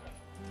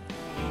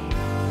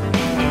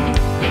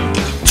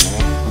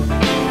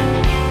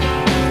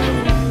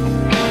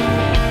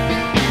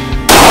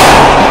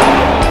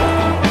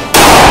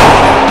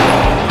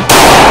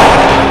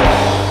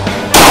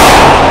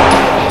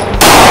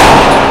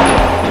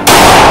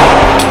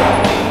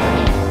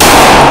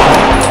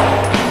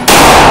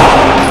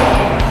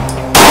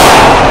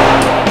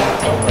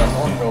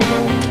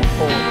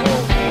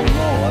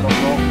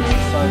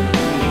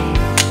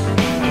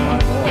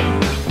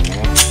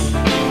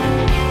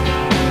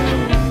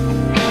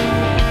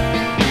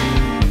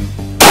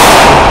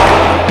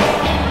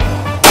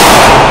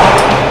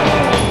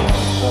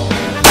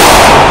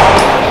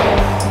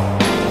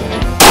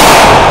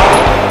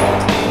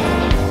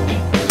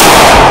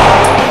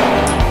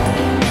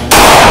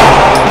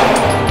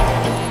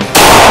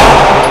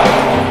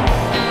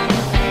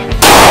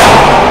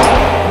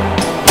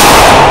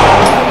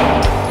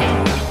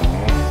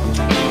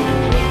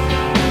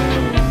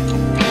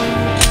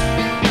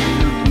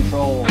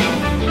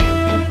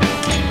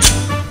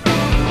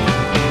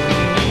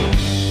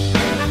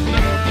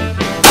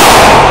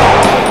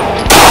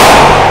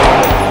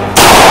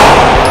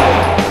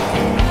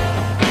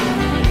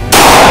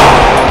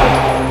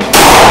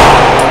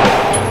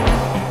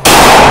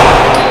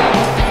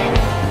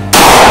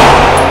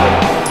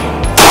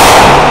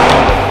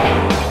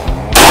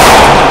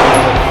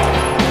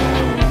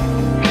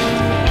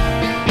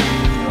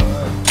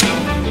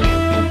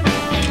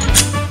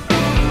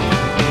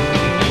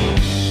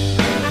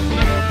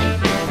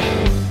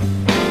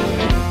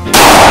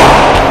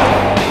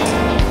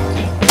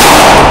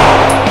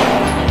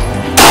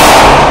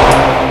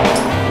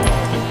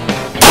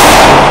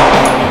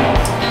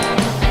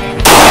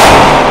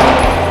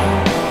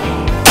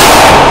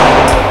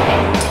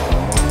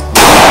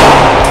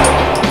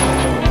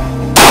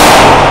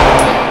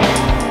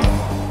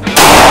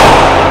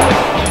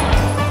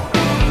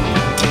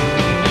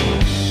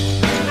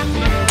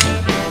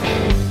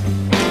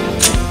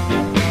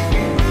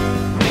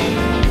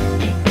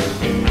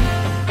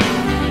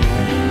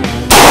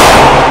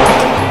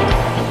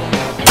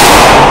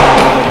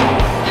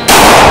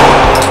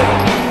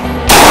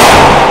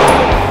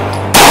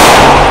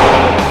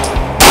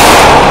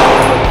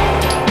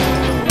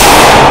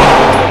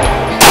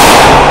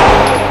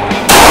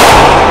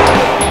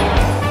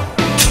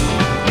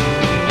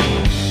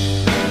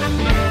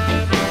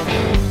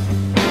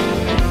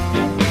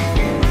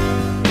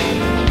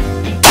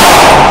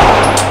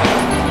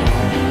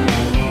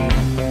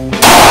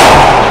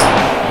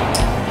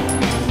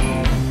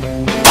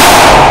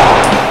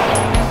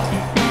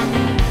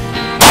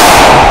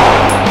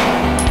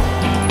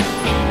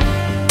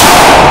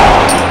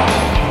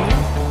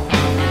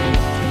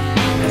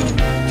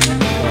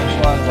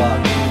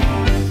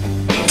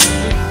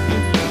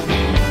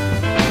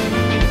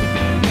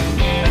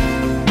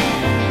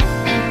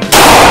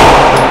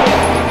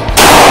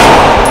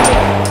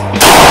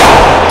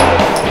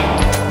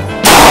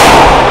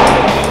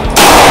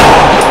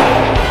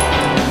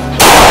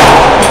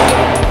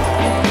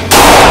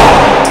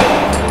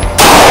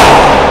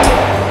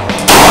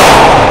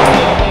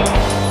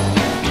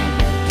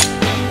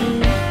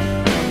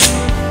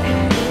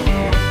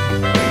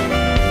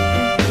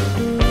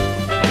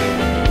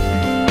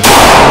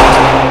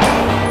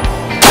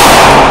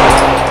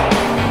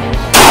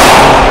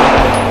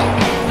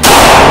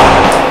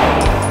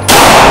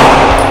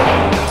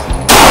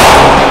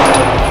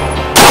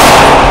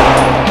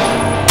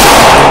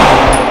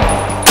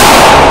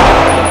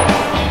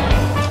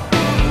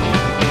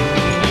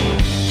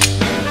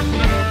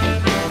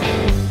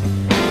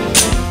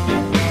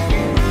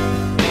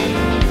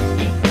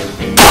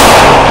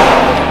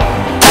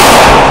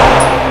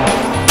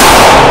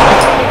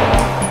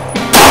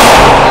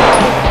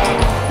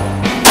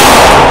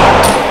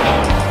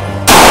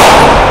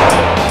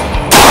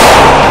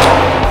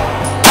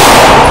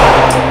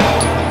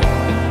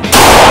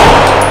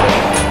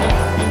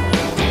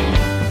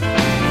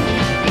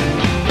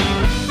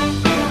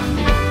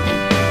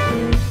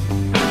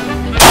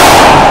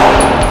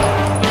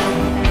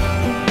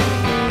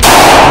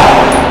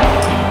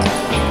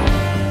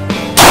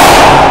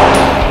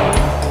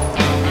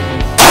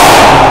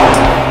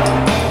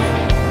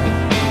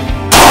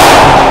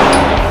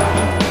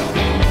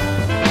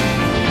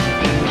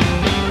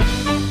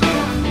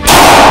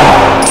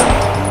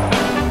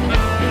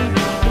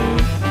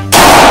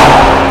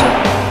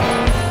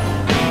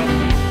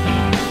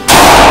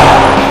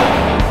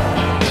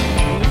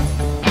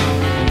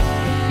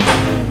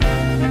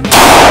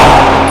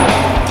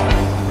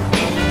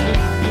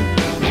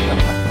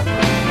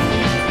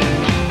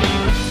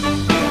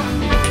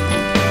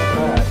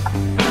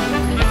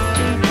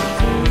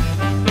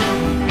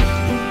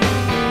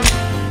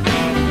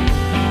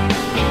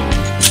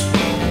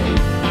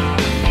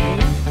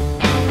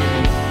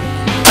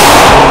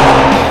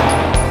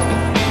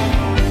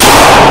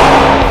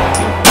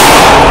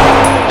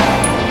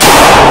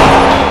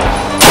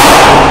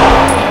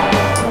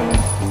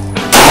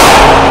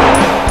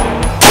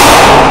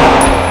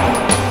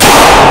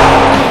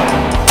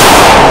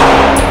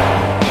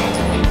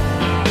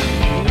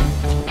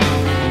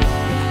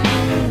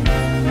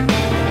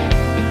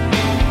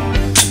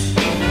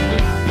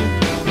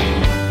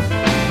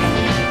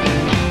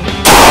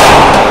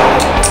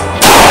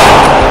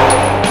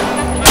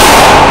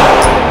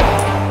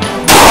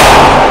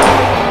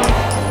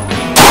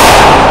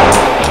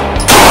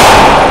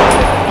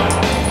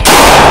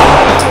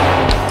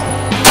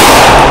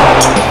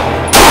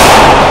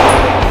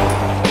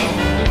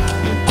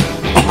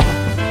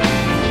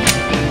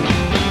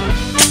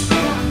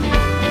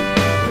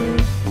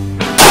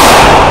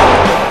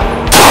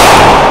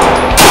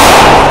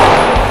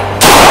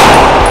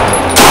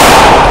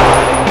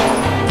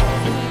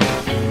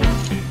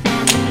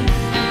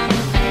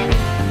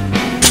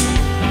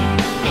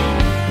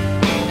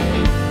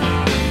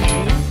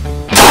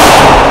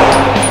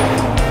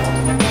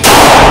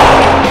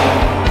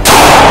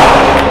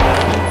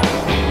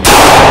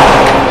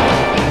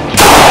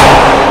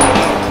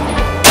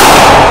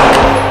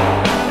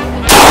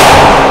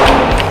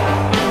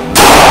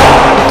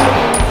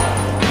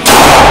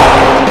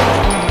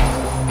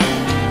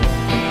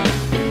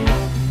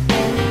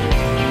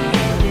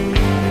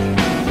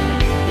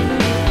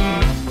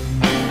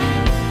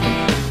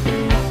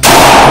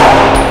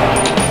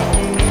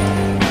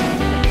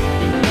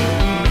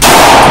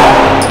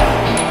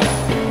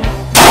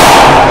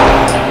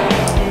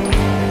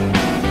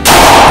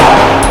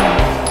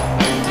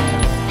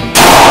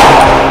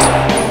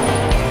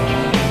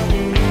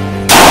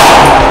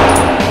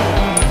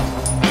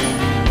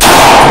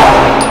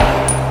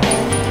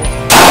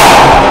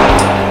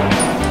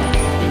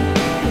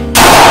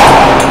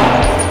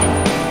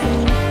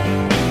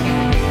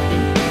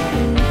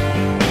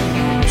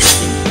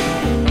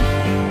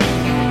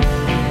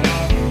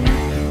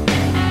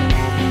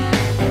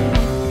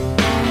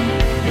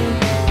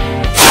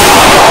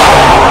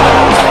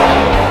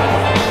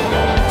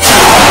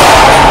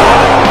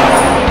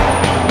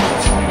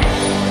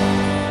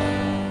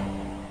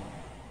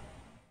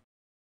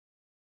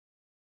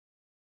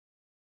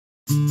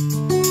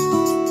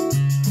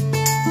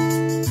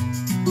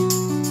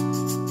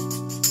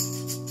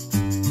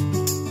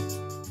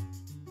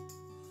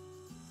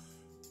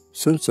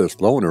 Since this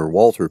loaner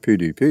Walther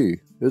PDP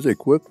is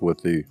equipped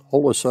with the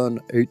Holosun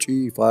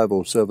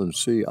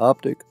HE507C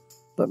Optic,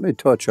 let me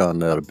touch on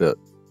that a bit.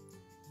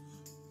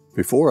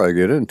 Before I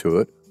get into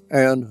it,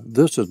 and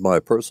this is my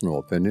personal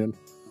opinion,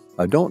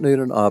 I don't need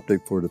an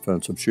optic for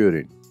defensive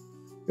shooting.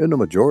 In the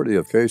majority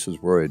of cases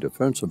where a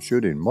defensive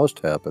shooting must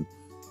happen,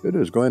 it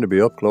is going to be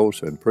up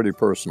close and pretty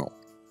personal.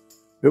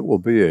 It will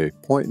be a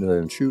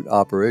point-and-shoot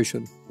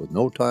operation with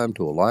no time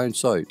to align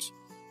sights,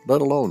 let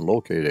alone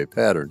locate a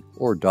pattern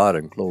or dot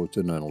enclosed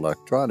in an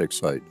electronic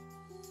sight.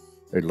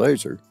 A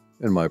laser,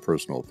 in my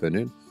personal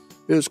opinion,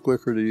 is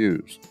quicker to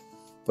use,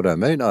 but I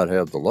may not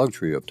have the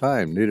luxury of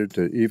time needed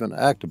to even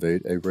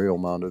activate a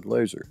rail-mounted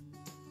laser.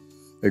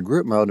 A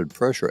grip-mounted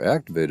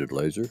pressure-activated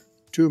laser,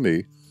 to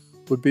me,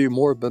 would be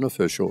more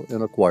beneficial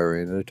in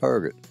acquiring a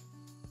target.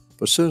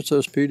 But since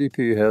this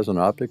PDP has an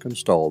optic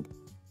installed,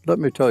 let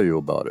me tell you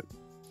about it.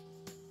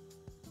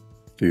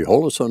 The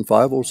Holosun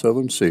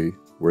 507C,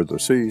 where the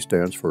C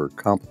stands for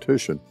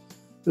competition,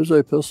 is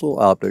a pistol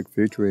optic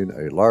featuring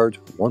a large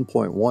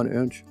 1.1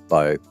 inch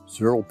by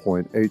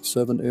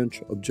 0.87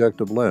 inch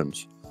objective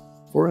lens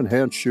for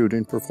enhanced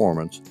shooting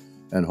performance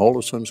and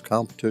Holosun's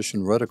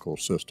competition reticle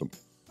system,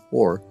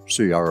 or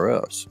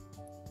CRS.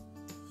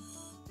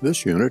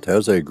 This unit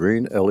has a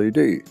green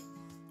LED.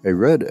 A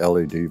red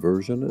LED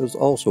version is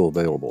also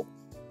available.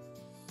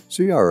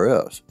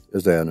 CRS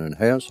is an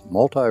enhanced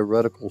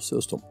multi-reticle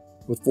system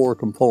with 4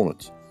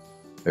 components: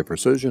 a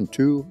precision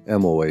 2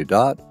 MOA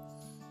dot,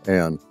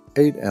 an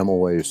 8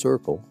 MOA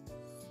circle,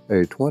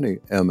 a 20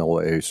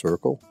 MOA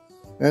circle,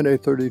 and a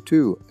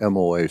 32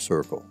 MOA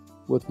circle,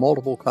 with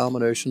multiple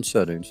combination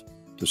settings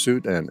to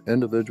suit an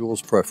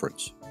individual's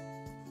preference.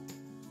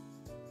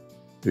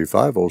 The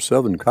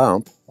 507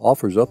 Comp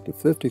offers up to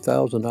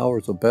 50,000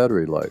 hours of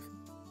battery life,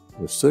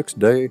 with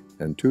 6-day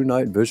and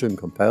 2-night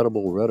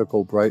vision-compatible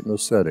reticle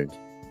brightness settings.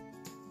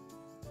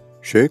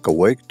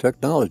 Shake-awake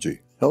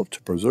technology helps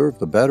to preserve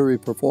the battery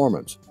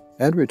performance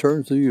and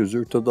returns the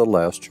user to the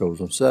last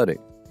chosen setting.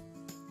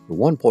 The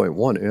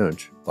 1.1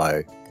 inch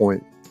by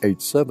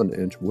 0.87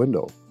 inch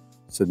window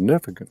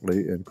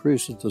significantly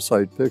increases the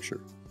sight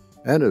picture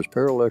and is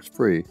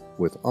parallax-free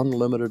with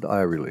unlimited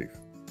eye relief.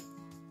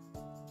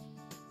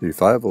 The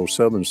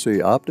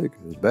 507C optic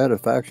is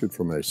manufactured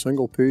from a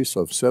single piece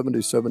of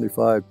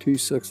 7075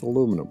 T6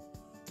 aluminum,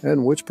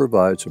 and which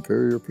provides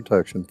superior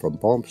protection from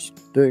bumps,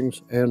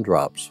 dings, and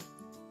drops.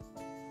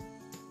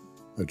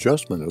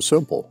 Adjustment is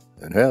simple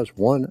and has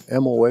 1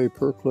 MOA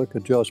per click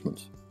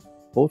adjustments.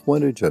 Both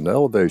windage and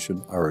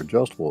elevation are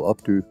adjustable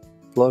up to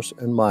plus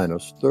and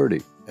minus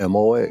 30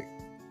 MOA.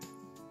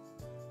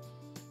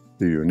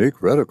 The unique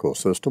reticle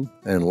system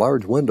and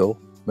large window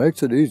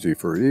makes it easy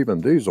for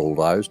even these old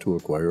eyes to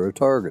acquire a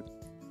target.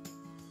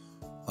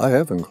 I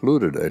have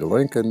included a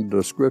link in the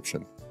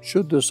description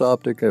should this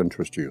optic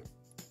interest you.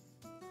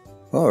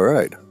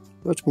 Alright,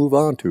 let's move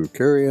on to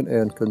carrying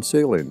and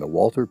concealing the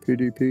Walther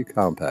PDP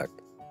Compact.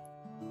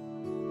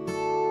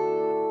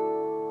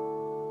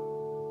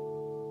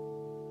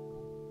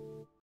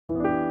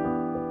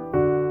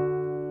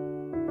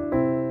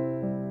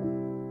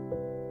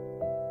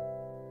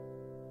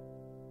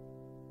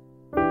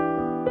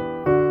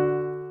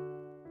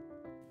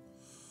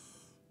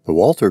 The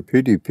Walther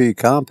PDP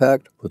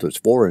Compact with its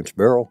 4-inch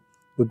barrel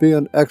would be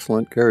an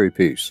excellent carry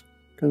piece,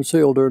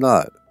 concealed or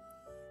not.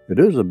 It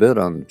is a bit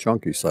on the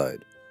chunky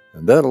side,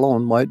 and that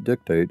alone might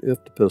dictate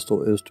if the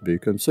pistol is to be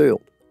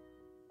concealed.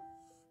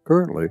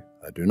 Currently,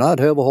 I do not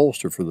have a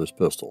holster for this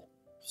pistol,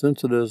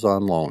 since it is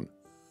on loan,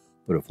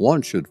 but if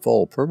one should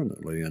fall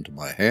permanently into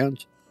my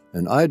hands,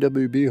 an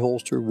IWB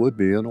holster would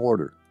be in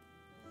order.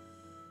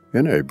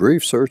 In a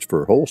brief search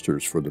for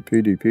holsters for the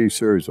PDP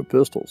series of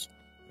pistols,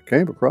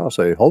 came across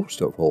a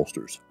host of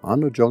holsters on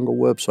the Jungle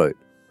website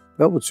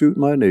that would suit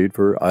my need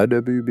for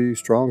IWB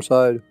strong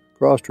side,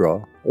 cross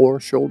draw, or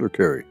shoulder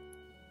carry.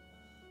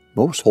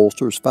 Most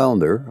holsters found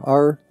there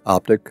are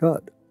optic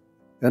cut,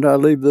 and I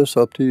leave this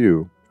up to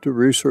you to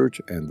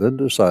research and then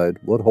decide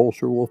what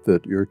holster will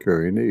fit your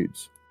carry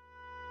needs.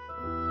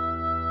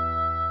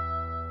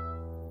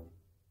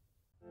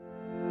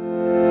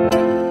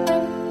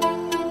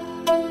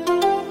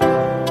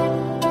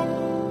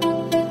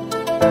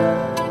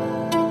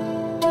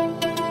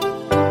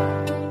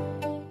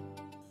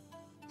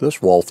 This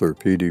Walther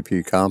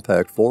PDP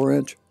Compact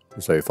 4-inch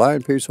is a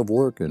fine piece of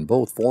work in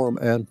both form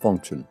and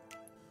function.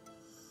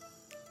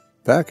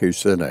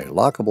 Packaged in a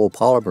lockable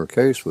polymer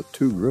case with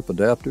 2 grip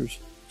adapters,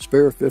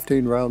 spare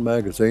 15-round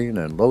magazine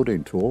and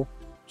loading tool,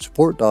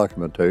 support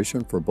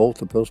documentation for both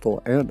the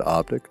pistol and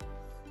optic,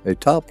 a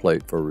top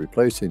plate for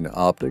replacing the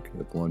optic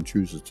if one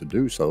chooses to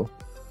do so,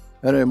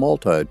 and a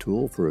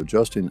multi-tool for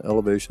adjusting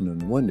elevation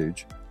and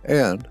windage,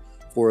 and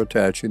for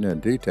attaching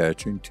and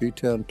detaching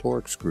T10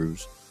 Torx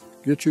screws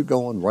get you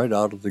going right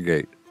out of the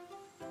gate.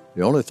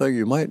 The only thing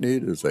you might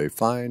need is a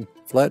fine,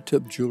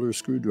 flat-tip jeweler's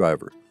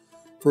screwdriver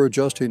for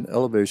adjusting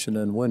elevation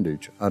and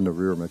windage on the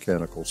rear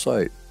mechanical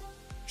sight,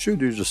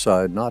 should you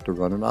decide not to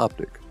run an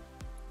optic.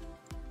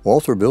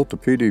 Walther built the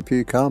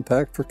PDP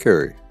Compact for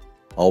carry.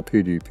 All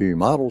PDP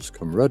models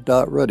come red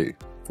dot ready,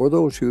 for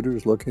those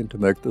shooters looking to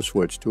make the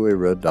switch to a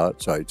red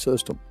dot sight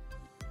system.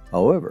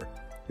 However,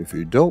 if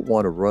you don't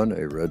want to run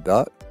a red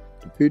dot,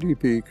 the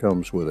PDP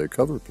comes with a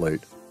cover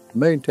plate to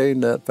maintain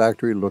that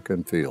factory look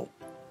and feel.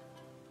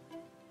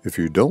 If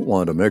you don't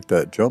want to make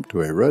that jump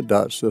to a red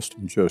dot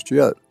system just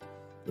yet,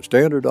 the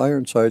standard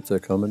iron sights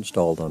that come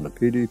installed on the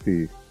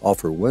PDP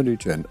offer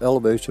windage and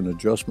elevation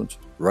adjustments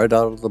right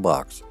out of the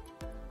box.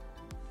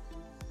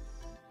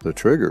 The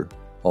trigger,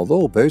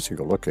 although basic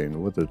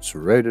looking with its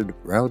serrated,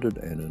 rounded,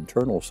 and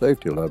internal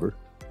safety lever,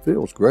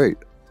 feels great.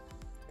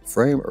 The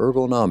frame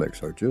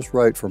ergonomics are just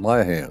right for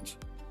my hands.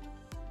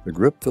 The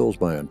grip fills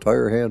my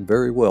entire hand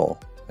very well,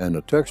 and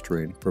the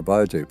texturing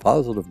provides a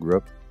positive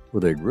grip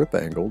with a grip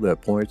angle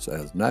that points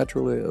as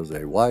naturally as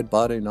a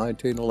wide-body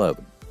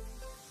 1911.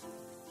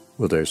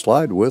 With a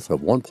slide width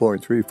of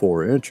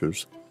 1.34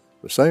 inches,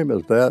 the same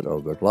as that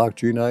of the Glock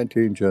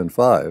G19 Gen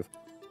 5,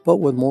 but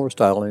with more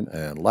styling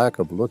and lack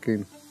of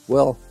looking,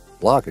 well,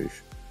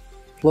 Glockish.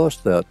 Plus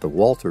that the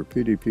Walther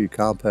PDP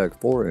Compact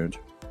 4-inch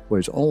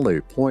weighs only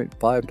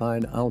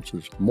 0.59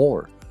 ounces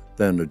more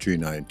than the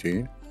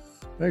G19,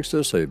 makes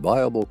this a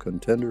viable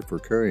contender for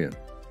carrying,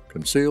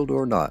 concealed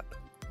or not.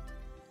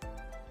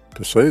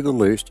 To say the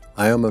least,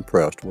 I am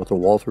impressed with the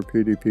Walther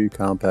PDP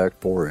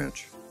Compact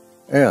 4-inch.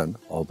 And,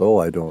 although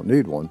I don't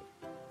need one,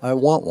 I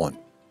want one,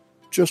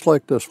 just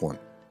like this one.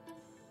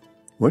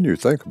 When you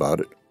think about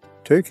it,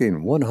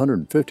 taking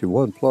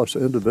 151 plus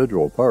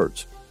individual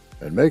parts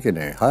and making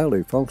a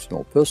highly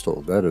functional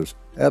pistol that is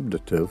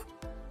additive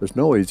is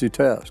no easy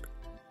task,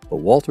 but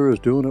Walther is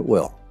doing it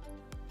well.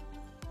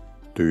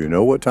 Do you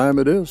know what time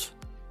it is?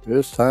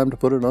 It's time to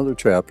put another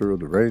chapter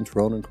of the Range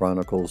Running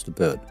Chronicles to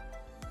bed.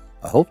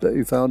 I hope that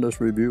you found this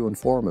review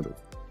informative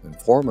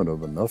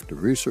enough to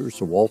research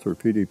the Walther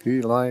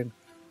PDP line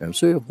and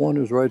see if one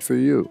is right for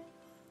you,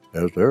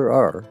 as there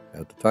are,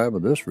 at the time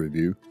of this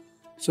review,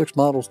 6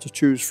 models to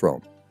choose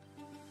from.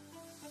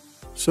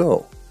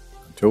 So,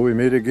 until we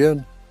meet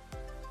again,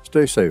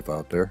 stay safe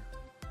out there.